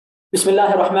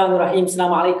Bismillahir Rahmanir Rahim.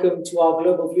 Assalamu alaikum to our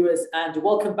global viewers and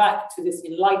welcome back to this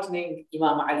enlightening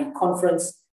Imam Ali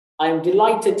conference. I am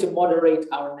delighted to moderate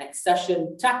our next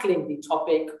session, tackling the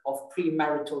topic of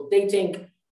premarital dating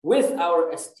with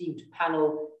our esteemed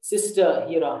panel, Sister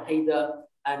Hira Haidar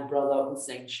and Brother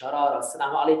Hussein Sharara.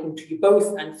 Assalamu alaikum to you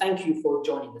both and thank you for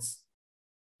joining us.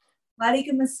 Wa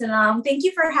alaikum assalam. Thank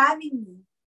you for having me.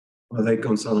 Wa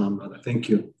alaikum assalam, brother. Thank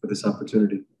you for this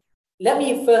opportunity. Let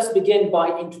me first begin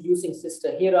by introducing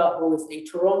Sister Hira, who is a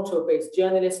Toronto-based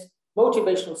journalist,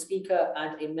 motivational speaker,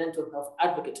 and a mental health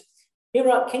advocate.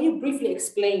 Hira, can you briefly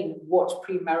explain what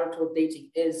premarital dating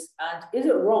is, and is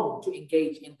it wrong to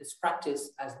engage in this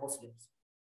practice as Muslims?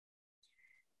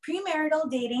 Premarital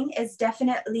dating is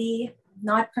definitely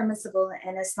not permissible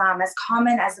in Islam, as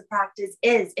common as the practice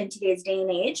is in today's day and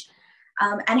age.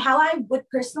 And how I would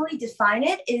personally define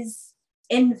it is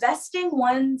investing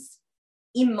one's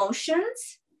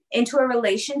emotions into a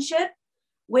relationship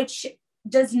which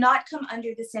does not come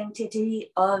under the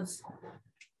sanctity of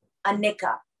a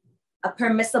nikah, a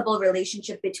permissible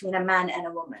relationship between a man and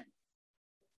a woman.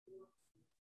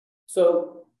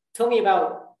 So tell me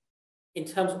about, in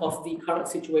terms of the current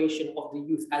situation of the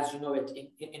youth as you know it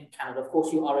in Canada. Of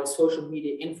course, you are a social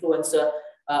media influencer.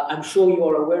 I'm sure you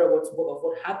are aware of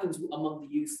what happens among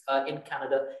the youth in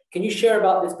Canada. Can you share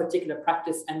about this particular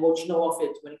practice and what you know of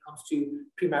it when it comes to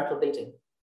premarital dating?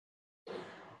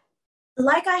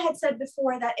 Like I had said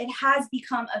before, that it has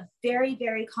become a very,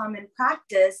 very common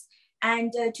practice,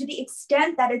 and to the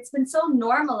extent that it's been so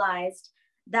normalized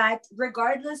that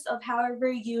regardless of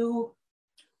however you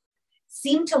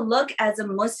seem to look as a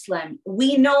Muslim,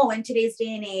 we know in today's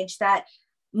day and age that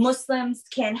Muslims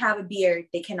can have a beard,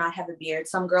 they cannot have a beard.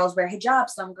 Some girls wear hijab,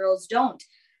 some girls don't.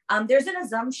 There's an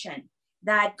assumption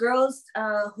that girls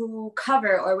who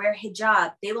cover or wear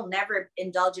hijab, they will never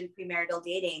indulge in premarital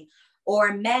dating,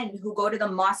 or men who go to the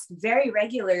mosque very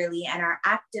regularly and are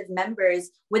active members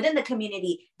within the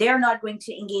community, they're not going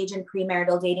to engage in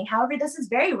premarital dating. However, this is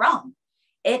very wrong.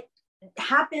 It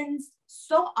happens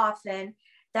so often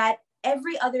that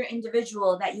every other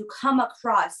individual that you come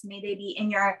across, may they be in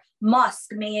your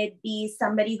mosque, may it be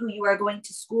somebody who you are going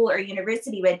to school or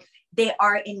university with, they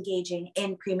are engaging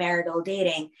in premarital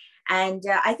dating. And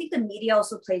I think the media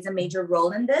also plays a major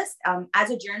role in this.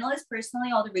 As a journalist,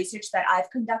 personally, all the research that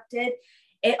I've conducted,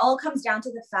 it all comes down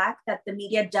to the fact that the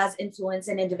media does influence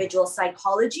an individual's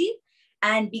psychology.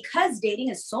 And because dating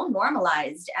is so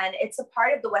normalized and it's a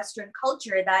part of the Western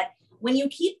culture, that when you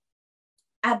keep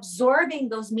absorbing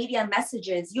those media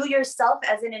messages, you yourself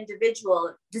as an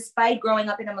individual, despite growing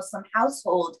up in a Muslim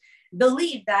household,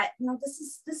 believe that, you know, this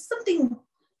is something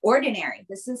ordinary.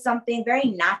 This is something very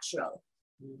natural.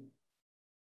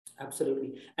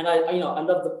 Absolutely. And I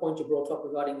love the point you brought up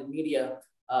regarding the media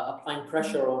applying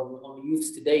pressure on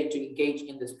youths today to engage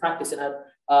in this practice. And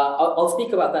I'll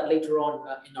speak about that later on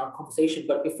in our conversation.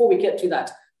 But before we get to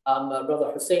that,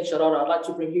 Brother Hussein Sharara, I'd like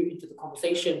to bring you into the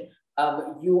conversation.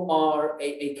 You are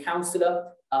a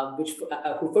counselor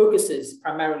who focuses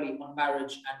primarily on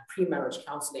marriage and pre-marriage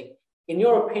counseling. In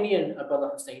your opinion, Brother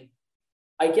Hussein,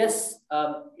 I guess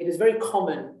it is very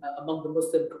common among the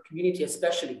Muslim community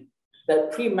especially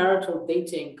that premarital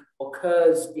dating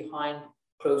occurs behind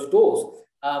closed doors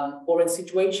or in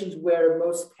situations where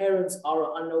most parents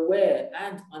are unaware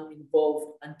and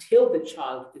uninvolved until the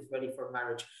child is ready for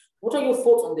marriage. What are your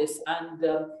thoughts on this? And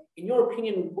in your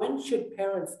opinion, when should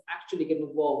parents actually get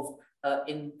involved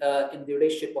in the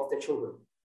relationship of their children?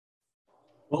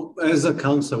 Well, as a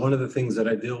counselor, one of the things that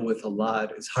I deal with a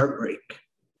lot is heartbreak.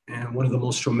 And one of the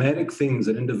most traumatic things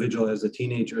an individual as a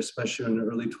teenager, especially in their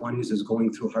early 20s, is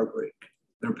going through heartbreak.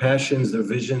 Their passions, their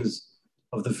visions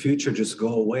of the future just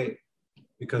go away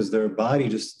because their body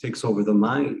just takes over the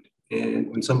mind. And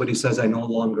when somebody says, I no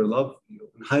longer love you,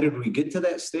 and how did we get to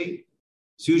that state?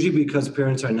 It's usually because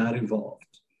parents are not involved.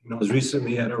 I was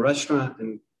recently at a restaurant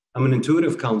and I'm an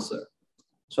intuitive counselor.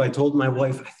 So I told my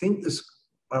wife, I think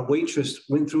our waitress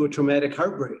went through a traumatic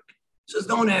heartbreak. She says,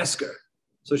 don't ask her.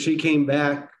 So she came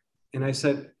back and I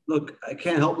said, look, I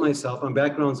can't help myself. My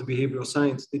background's in behavioral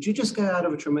science. Did you just get out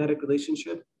of a traumatic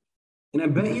relationship? And I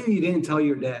bet you didn't tell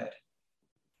your dad.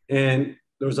 And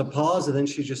there was a pause and then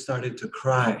she just started to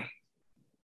cry.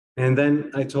 And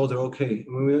then I told her, okay.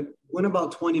 When we went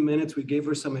about 20 minutes, we gave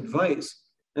her some advice.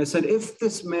 And I said, if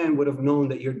this man would have known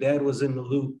that your dad was in the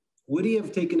loop, would he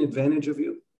have taken advantage of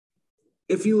you?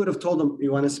 If you would have told him,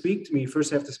 you want to speak to me, you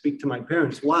first have to speak to my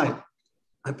parents. Why?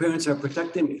 My parents are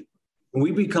protecting me. And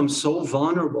we become so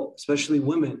vulnerable, especially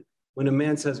women, when a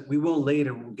man says, we will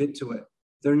later, we'll get to it.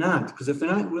 They're not, because if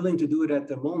they're not willing to do it at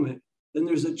the moment, then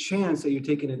there's a chance that you're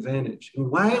taking advantage. And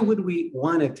why would we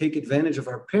want to take advantage of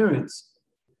our parents?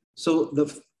 So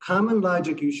the common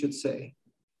logic you should say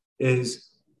is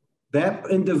that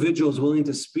individual is willing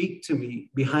to speak to me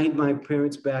behind my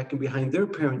parents' back and behind their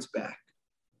parents' back.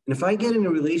 And if I get in a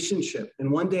relationship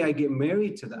and one day I get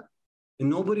married to them and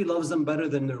nobody loves them better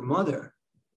than their mother,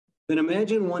 then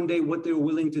imagine one day what they're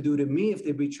willing to do to me if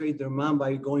they betrayed their mom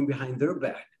by going behind their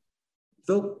back.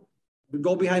 They'll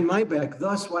go behind my back.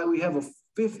 Thus why we have a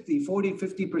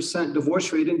 50%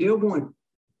 divorce rate in Dearborn.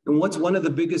 And what's one of the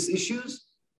biggest issues?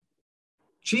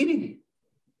 Cheating.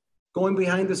 Going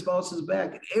behind the spouse's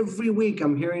back. Every week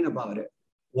I'm hearing about it.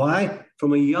 Why?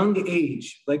 From a young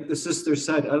age, like the sister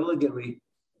said elegantly,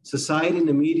 society and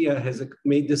the media has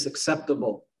made this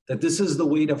acceptable, that this is the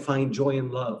way to find joy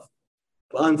and love.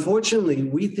 But unfortunately,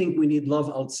 we think we need love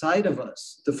outside of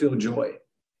us to feel joy.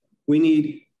 We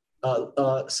need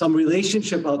some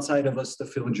relationship outside of us to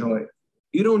feel joy.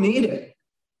 You don't need it.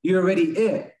 You're already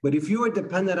it. But if you are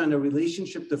dependent on a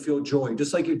relationship to feel joy,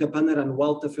 just like you're dependent on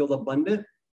wealth to feel abundant,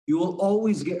 you will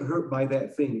always get hurt by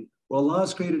that thing. Well, Allah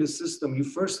has created a system. You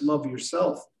first love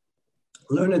yourself.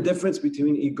 Learn the difference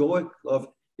between egoic love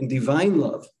and divine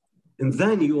love. And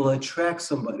then you will attract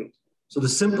somebody. So the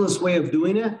simplest way of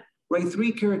doing it, write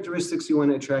 3 characteristics you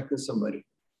want to attract in somebody.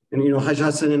 And Hajj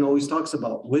Hassanin always talks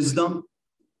about wisdom,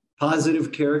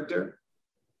 positive character,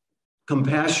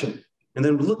 compassion. And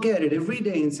then look at it every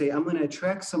day and say, I'm going to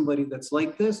attract somebody that's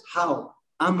like this. How?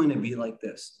 I'm going to be like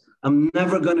this. I'm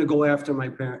never going to go after my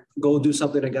parent, go do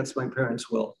something against my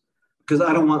parents' will, because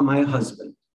I don't want my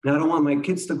husband and I don't want my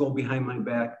kids to go behind my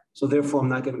back. So therefore, I'm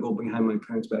not going to go behind my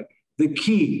parents' back. The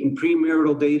key in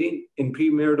premarital dating, in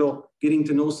premarital getting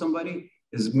to know somebody,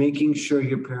 is making sure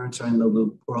your parents are in the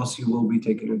loop, or else you will be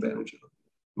taken advantage of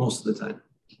most of the time.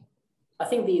 I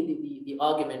think the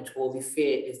argument or the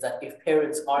fear is that if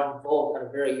parents are involved at a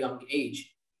very young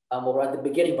age, or at the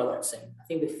beginning, but I'm saying, I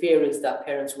think the fear is that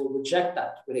parents will reject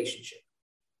that relationship.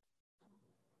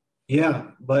 Yeah,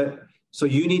 but so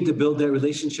you need to build that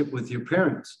relationship with your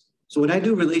parents. So when I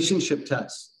do relationship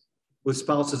tests with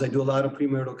spouses, I do a lot of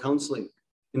premarital counseling,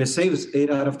 and it saves 8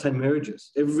 out of 10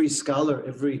 marriages. Every scholar,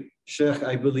 every sheikh,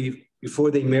 I believe,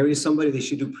 before they marry somebody, they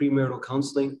should do premarital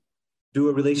counseling, do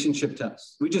a relationship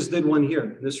test. We just did one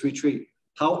here in this retreat.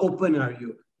 How open are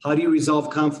you? How do you resolve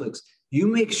conflicts? You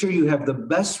make sure you have the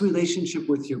best relationship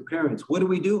with your parents. What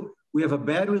do? We have a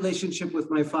bad relationship with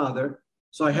my father,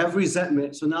 so I have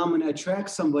resentment. So now I'm going to attract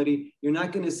somebody. You're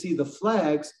not going to see the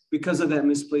flags because of that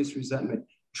misplaced resentment.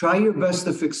 Try your best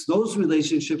to fix those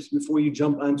relationships before you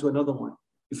jump onto another one.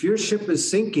 If your ship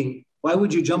is sinking, why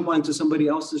would you jump onto somebody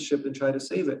else's ship and try to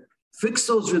save it? Fix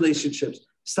those relationships.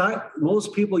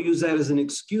 Most people use that as an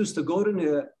excuse to go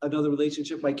to another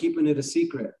relationship by keeping it a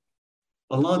secret.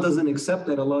 Allah doesn't accept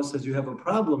that. Allah says you have a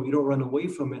problem. You don't run away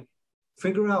from it.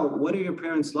 Figure out what are your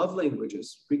parents' love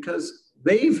languages, because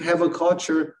they have a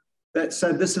culture that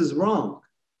said this is wrong.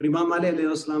 But Imam Ali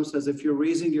alayhi salam says if you're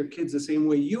raising your kids the same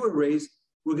way you were raised,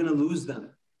 we're going to lose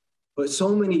them. But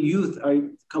so many youth are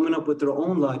coming up with their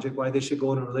own logic why they should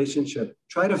go in a relationship.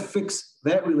 Try to fix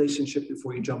that relationship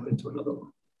before you jump into another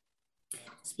one.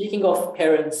 Speaking of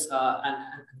parents and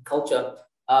culture,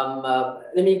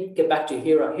 let me get back to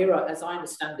Hira. Hira, as I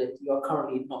understand it, you are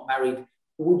currently not married.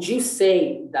 Would you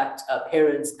say that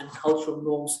parents and cultural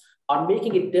norms are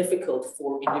making it difficult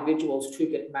for individuals to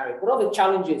get married? What are the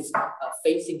challenges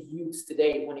facing youths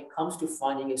today when it comes to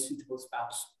finding a suitable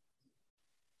spouse?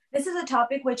 This is a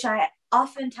topic which I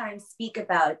oftentimes speak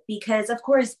about because, of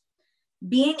course,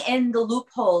 being in the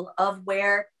loophole of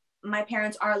where my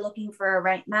parents are looking for a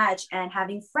right match and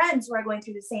having friends who are going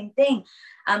through the same thing.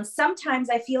 Sometimes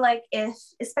I feel like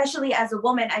especially as a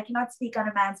woman, I cannot speak on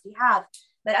a man's behalf,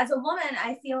 but as a woman,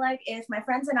 I feel like if my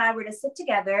friends and I were to sit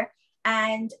together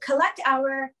and collect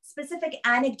our specific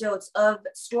anecdotes of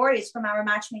stories from our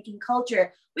matchmaking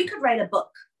culture, we could write a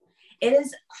book. It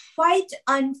is quite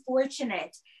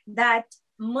unfortunate that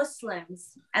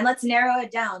Muslims, and let's narrow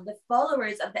it down, the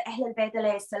followers of the Ahlul Bayt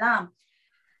alayhi salam,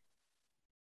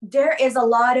 there is a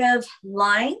lot of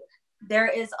lying, there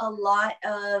is a lot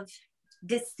of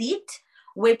deceit,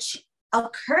 which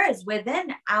occurs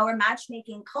within our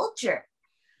matchmaking culture.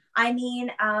 I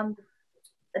mean,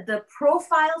 the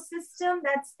profile system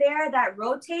that's there that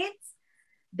rotates,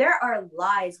 there are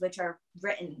lies which are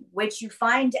written, which you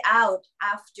find out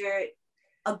after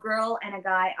a girl and a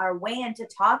guy are way into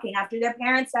talking, after their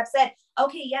parents have said,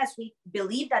 okay, yes, we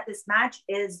believe that this match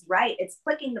is right. It's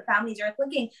clicking, the families are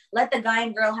clicking. Let the guy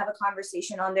and girl have a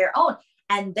conversation on their own.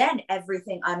 And then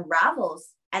everything unravels.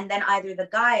 And then either the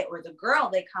guy or the girl,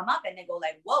 they come up and they go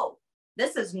like, whoa,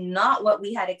 This is not what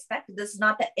we had expected. This is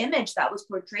not the image that was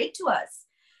portrayed to us.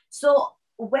 So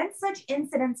when such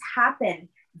incidents happen,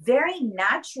 very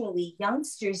naturally,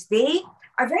 youngsters, they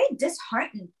are very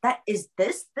disheartened that, is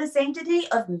this the sanctity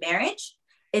of marriage?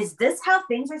 Is this how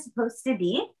things are supposed to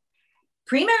be?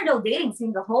 Premarital dating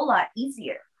seems a whole lot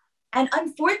easier. And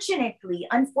unfortunately,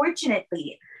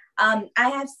 I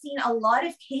have seen a lot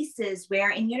of cases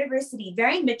where in university,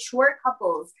 very mature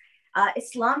couples,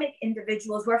 Islamic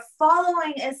individuals who are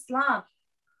following Islam,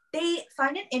 they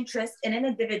find an interest in an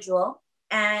individual,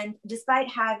 and despite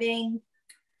having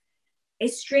a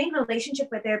strained relationship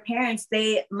with their parents,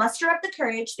 they muster up the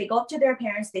courage, they go up to their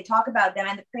parents, they talk about them,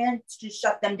 and the parents just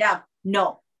shut them down.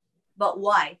 No. But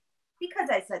why? Because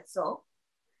I said so.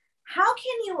 How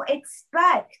can you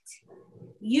expect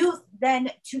youth then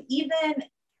to even,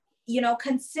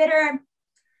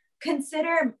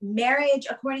 consider marriage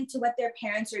according to what their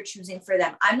parents are choosing for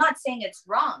them? I'm not saying it's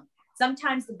wrong.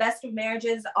 Sometimes the best of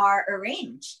marriages are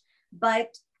arranged,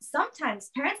 but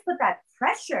sometimes parents put that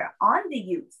pressure on the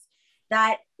youth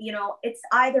that, it's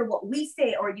either what we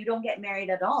say or you don't get married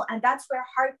at all. And that's where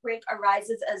heartbreak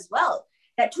arises as well.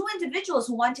 That two individuals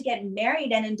who want to get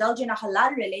married and indulge in a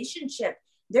halal relationship,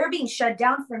 they're being shut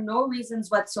down for no reasons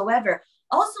whatsoever.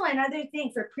 Also, another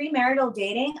thing for premarital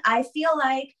dating, I feel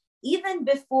like even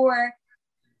before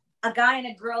a guy and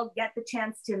a girl get the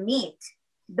chance to meet,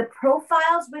 the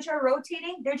profiles which are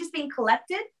rotating, they're just being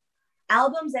collected.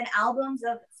 Albums and albums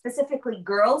of specifically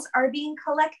girls are being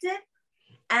collected.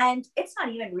 And it's not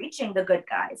even reaching the good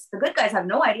guys. The good guys have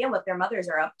no idea what their mothers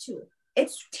are up to.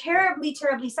 It's terribly,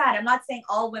 terribly sad. I'm not saying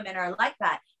all women are like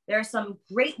that. There are some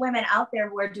great women out there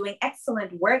who are doing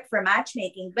excellent work for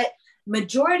matchmaking, but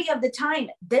majority of the time,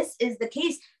 this is the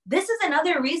case. This is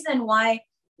another reason why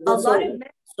lot of men...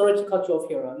 Sorry to cut you off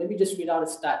here. Let me just read out a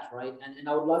stat, right? And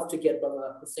I would love to get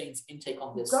Brother Hussein's intake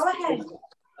on this. Go ahead.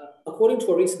 According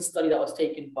to a recent study that was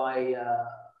taken by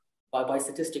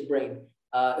Statistic Brain,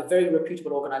 a very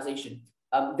reputable organization,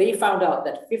 they found out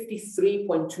that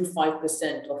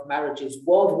 53.25% of marriages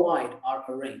worldwide are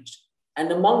arranged.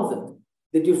 And among them,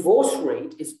 the divorce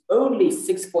rate is only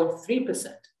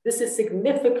 6.3%. This is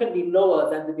significantly lower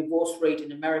than the divorce rate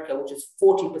in America, which is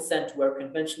 40%, where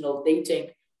conventional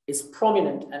dating is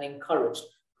prominent and encouraged.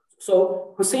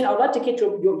 So, Hussein, I would like to get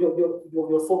your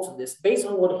thoughts on this, based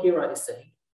on what Hira is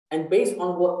saying, and based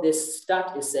on what this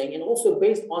stat is saying, and also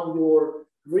based on your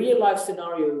real-life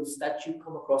scenarios that you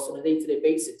come across on a day-to-day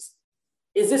basis.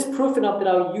 Is this proof enough that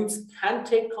our youths can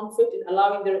take comfort in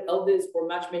allowing their elders or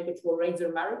matchmaker to arrange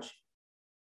their marriage?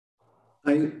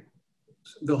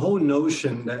 The whole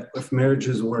notion that if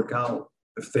marriages work out,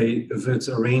 if it's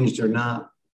arranged or not,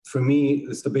 for me,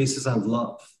 it's the basis of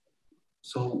love.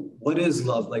 So what is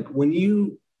love? Like when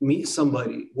you meet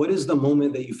somebody, what is the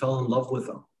moment that you fell in love with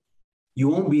them? You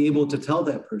won't be able to tell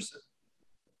that person.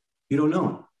 You don't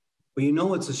know. But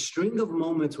it's a string of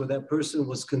moments where that person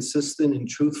was consistent and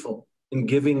truthful and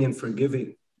giving and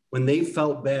forgiving. When they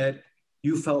felt bad,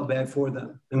 you felt bad for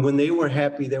them. And when they were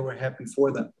happy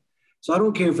for them. So I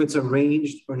don't care if it's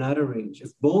arranged or not arranged.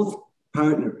 If both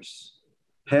partners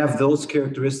have those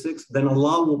characteristics, then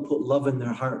Allah will put love in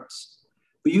their hearts.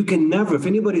 But you can never, if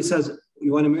anybody says,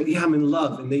 you want to marry, yeah, I'm in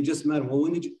love, and they just met him. Well,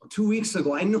 when did you? 2 weeks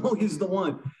ago, I know he's the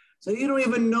one. So you don't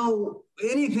even know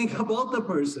anything about the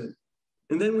person.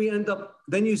 And then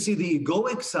then you see the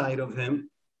egoic side of him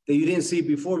that you didn't see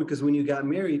before, because when you got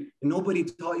married, nobody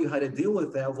taught you how to deal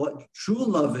with that. What true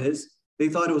love is, they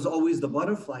thought it was always the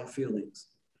butterfly feelings.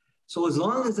 So as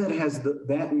long as it has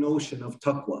that notion of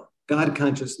taqwa, God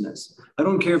consciousness, I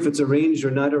don't care if it's arranged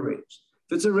or not arranged.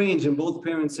 If it's arranged and both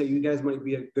parents say you guys might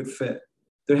be a good fit,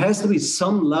 there has to be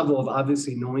some level of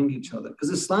obviously knowing each other,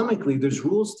 because Islamically, there's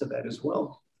rules to that as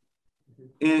well.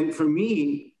 And for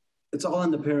me, it's all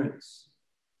on the parents.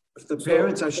 If the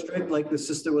parents are strict, like the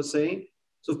sister was saying,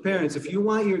 so parents, if you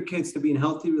want your kids to be in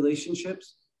healthy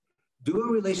relationships, do a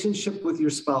relationship with your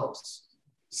spouse.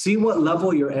 See what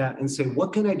level you're at and say,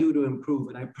 what can I do to improve?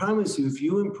 And I promise you, if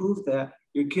you improve that,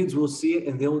 your kids will see it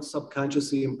and they'll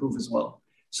subconsciously improve as well.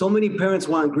 So many parents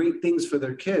want great things for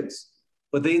their kids,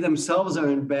 but they themselves are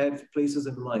in bad places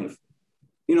in life.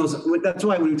 So that's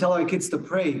why when we tell our kids to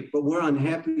pray, but we're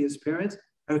unhappy as parents,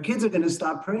 our kids are going to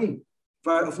stop praying.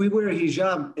 If we wear a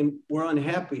hijab and we're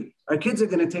unhappy, our kids are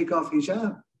going to take off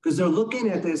hijab because they're looking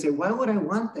at this and say, why would I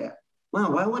want that?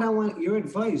 Mom, why would I want your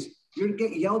advice? You're going to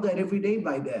get yelled at every day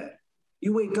by dad.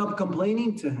 You wake up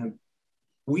complaining to him.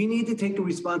 We need to take the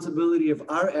responsibility of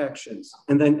our actions,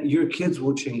 and then your kids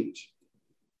will change.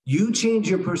 You change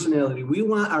your personality. We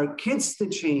want our kids to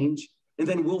change, and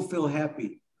then we'll feel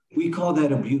happy. We call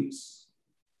that abuse.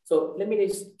 So let me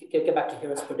just get back to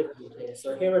Hira's predicament here.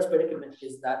 So Hira's predicament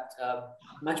is that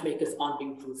matchmakers aren't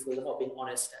being truthful, they're not being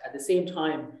honest. At the same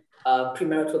time,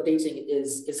 premarital dating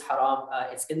is haram,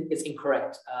 it's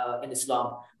incorrect in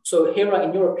Islam. So Hira,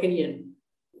 in your opinion,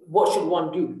 what should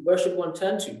one do? Where should one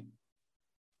turn to?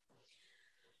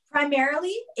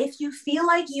 Primarily, if you feel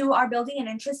like you are building an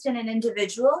interest in an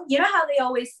individual, you know how they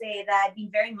always say that be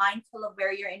very mindful of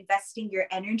where you're investing your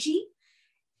energy,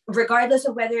 regardless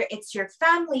of whether it's your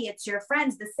family, it's your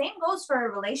friends. The same goes for a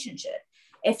relationship.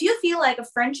 If you feel like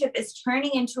a friendship is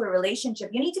turning into a relationship,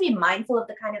 you need to be mindful of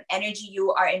the kind of energy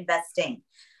you are investing.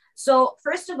 So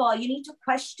first of all, you need to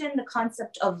question the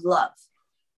concept of love.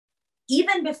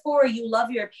 Even before you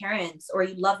love your parents or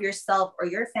you love yourself or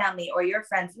your family or your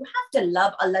friends, you have to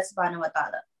love Allah subhanahu wa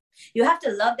ta'ala. You have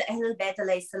to love the Ahlul Bayt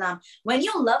alayhi salam. When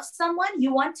you love someone,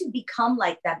 you want to become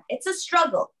like them. It's a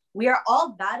struggle. We are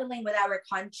all battling with our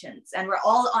conscience and we're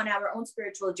all on our own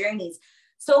spiritual journeys.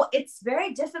 So it's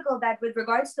very difficult that with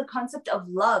regards to the concept of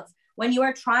love, when you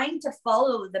are trying to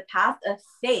follow the path of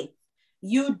faith,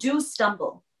 you do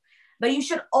stumble. But you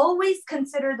should always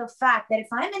consider the fact that if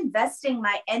I'm investing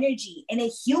my energy in a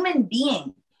human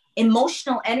being,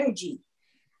 emotional energy,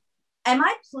 am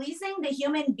I pleasing the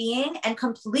human being and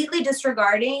completely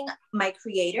disregarding my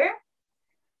creator?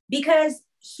 Because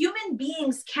human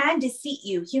beings can deceive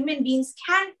you. Human beings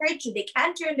can hurt you. They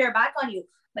can turn their back on you.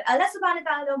 But Allah subhanahu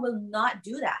wa ta'ala will not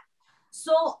do that.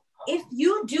 So if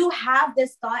you do have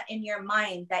this thought in your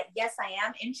mind that, yes, I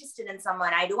am interested in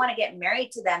someone, I do want to get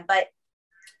married to them, but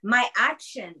my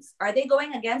actions, are they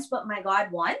going against what my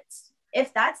God wants?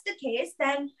 If that's the case,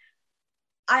 then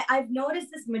I've noticed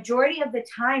this majority of the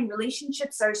time,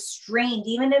 relationships are strained.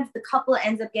 Even if the couple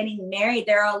ends up getting married,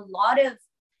 there are a lot of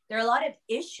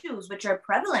issues which are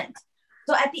prevalent.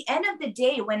 So at the end of the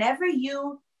day, whenever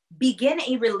you begin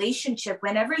a relationship,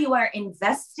 whenever you are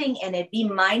investing in it, be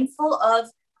mindful of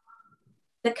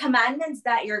the commandments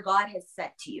that your God has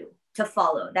set to you to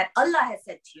follow, that Allah has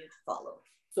said to you to follow.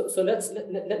 So let's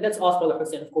ask Brother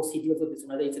Hussein. Of course, he deals with this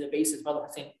on a day-to-day basis. Brother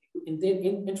Hussein, in the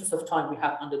interest of time, we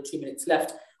have under 2 minutes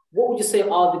left. What would you say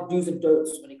are the do's and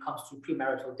don'ts when it comes to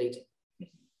premarital dating?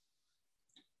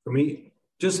 For me,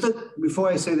 before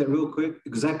I say that real quick,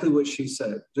 exactly what she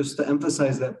said, just to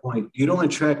emphasize that point. You don't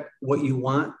attract what you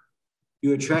want,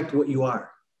 you attract what you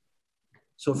are.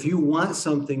 So if you want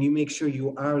something, you make sure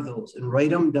you are those and write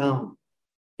them down.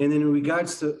 And then in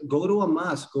regards to go to a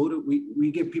mosque,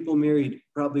 we get people married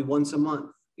probably once a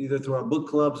month, either through our book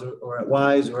clubs or at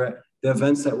WISE or at the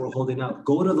events that we're holding out.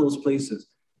 Go to those places.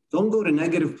 Don't go to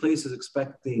negative places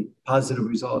expecting positive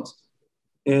results.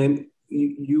 And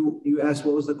you asked,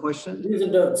 what was the question? Do's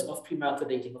and don'ts of premarital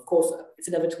dating. Of course, it's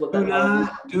inevitable. Do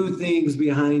not do things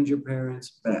behind your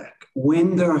parents' back.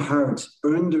 Win their hearts,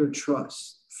 earn their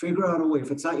trust. Figure out a way. If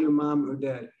it's not your mom or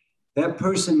dad, that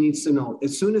person needs to know.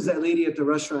 As soon as that lady at the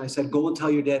restaurant, I said, go tell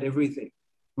your dad everything.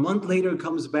 A month later,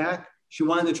 comes back. She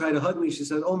wanted to try to hug me. She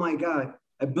said, oh my God,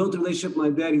 I built a relationship with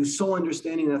my dad. He was so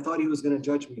understanding. And I thought he was going to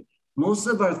judge me. Most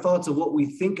of our thoughts of what we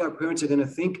think our parents are going to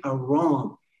think are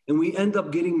wrong. And we end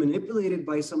up getting manipulated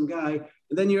by some guy.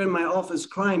 And then you're in my office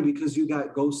crying because you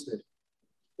got ghosted.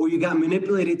 Or you got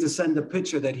manipulated to send a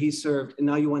picture that he served. And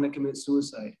now you want to commit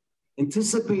suicide.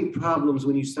 Anticipate problems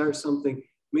when you start something.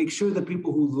 Make sure the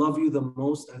people who love you the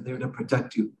most are there to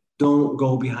protect you. Don't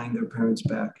go behind their parents'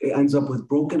 back. It ends up with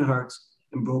broken hearts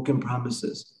and broken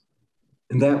promises.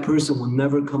 And that person will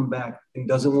never come back and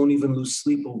won't even lose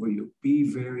sleep over you.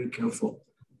 Be very careful.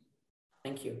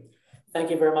 Thank you. Thank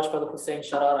you very much, Brother Hussein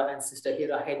Sharara and Sister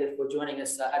Hira Haider for joining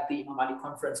us at the Imam Ali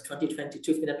Conference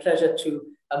 2022. It's been a pleasure to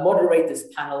moderate this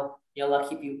panel. May Allah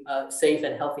keep you safe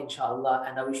and healthy, inshallah,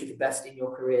 and I wish you the best in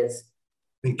your careers.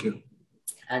 Thank you.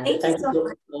 And thank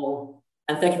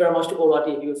you very much to all our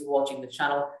dear viewers watching the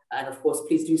channel. And of course,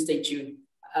 please do stay tuned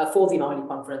for the Imam Ali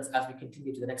Conference as we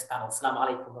continue to the next panel. Assalamu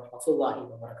alaikum wa rahmatullahi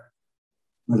wa barakatuh.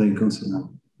 Walaikum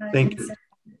salam. Thank you.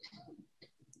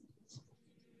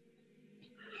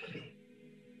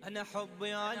 أنا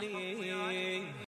حبي عليك